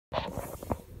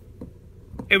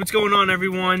Hey, what's going on,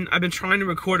 everyone? I've been trying to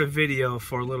record a video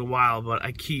for a little while, but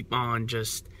I keep on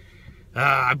just...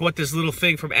 I bought this little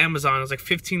thing from Amazon. It was like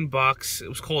 15 bucks. It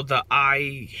was called the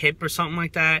iHip or something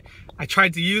like that. I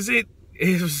tried to use it.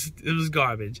 It was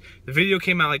garbage. The video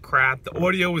came out like crap. The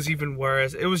audio was even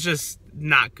worse. It was just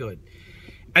not good.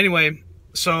 Anyway,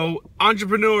 so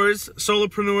entrepreneurs,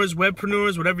 solopreneurs,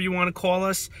 webpreneurs, whatever you want to call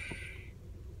us,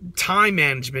 time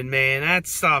management, man, that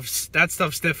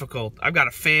stuff's difficult. I've got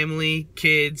a family,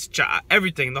 kids, job,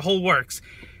 everything, the whole works.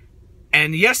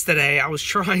 And yesterday I was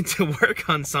trying to work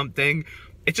on something.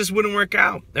 It just wouldn't work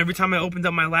out. Every time I opened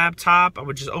up my laptop, I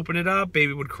would just open it up,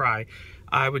 baby would cry.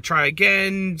 I would try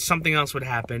again, something else would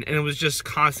happen, and it was just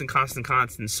constant.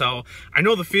 So I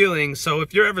know the feeling. So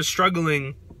if you're ever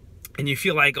struggling and you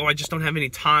feel like, oh, I just don't have any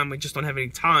time,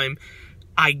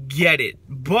 I get it.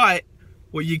 But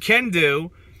what you can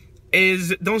do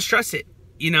is don't stress it.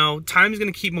 You know, time's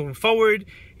gonna keep moving forward.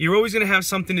 You're always gonna have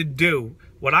something to do.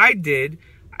 What I did,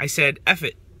 I said, F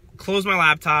it. Close my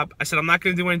laptop. I said, I'm not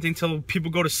gonna do anything till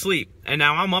people go to sleep. And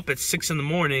now I'm up at 6 in the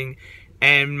morning,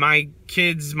 and my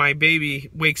kids, my baby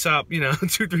wakes up, you know,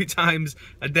 2-3 times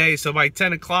a day. So by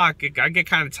 10 o'clock, I get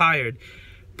kind of tired.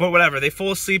 But whatever, they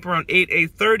fall asleep around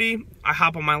 8:30. I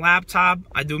hop on my laptop.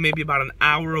 I do maybe about an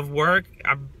hour of work.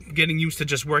 I'm getting used to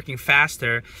just working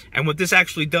faster. And what this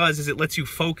actually does is it lets you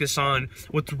focus on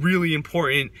what's really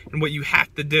important and what you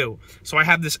have to do. So I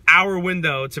have this hour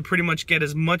window to pretty much get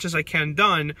as much as I can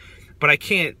done, but I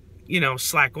can't, you know,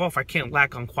 slack off. I can't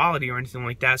lack on quality or anything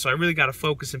like that. So I really got to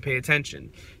focus and pay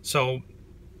attention. So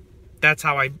that's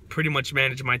how I pretty much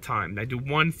manage my time. I do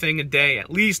one thing a day, at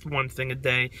least one thing a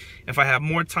day. If I have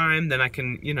more time, then I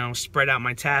can, you know, spread out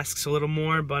my tasks a little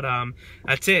more. But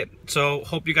that's it. So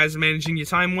hope you guys are managing your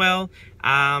time well.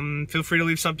 Feel free to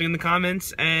leave something in the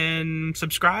comments and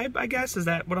subscribe, I guess. Is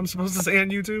that what I'm supposed to say on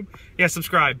YouTube? Yeah,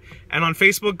 subscribe. And on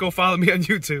Facebook, go follow me on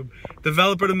YouTube.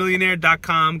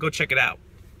 Developer2Millionaire.com. Go check it out.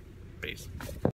 Peace.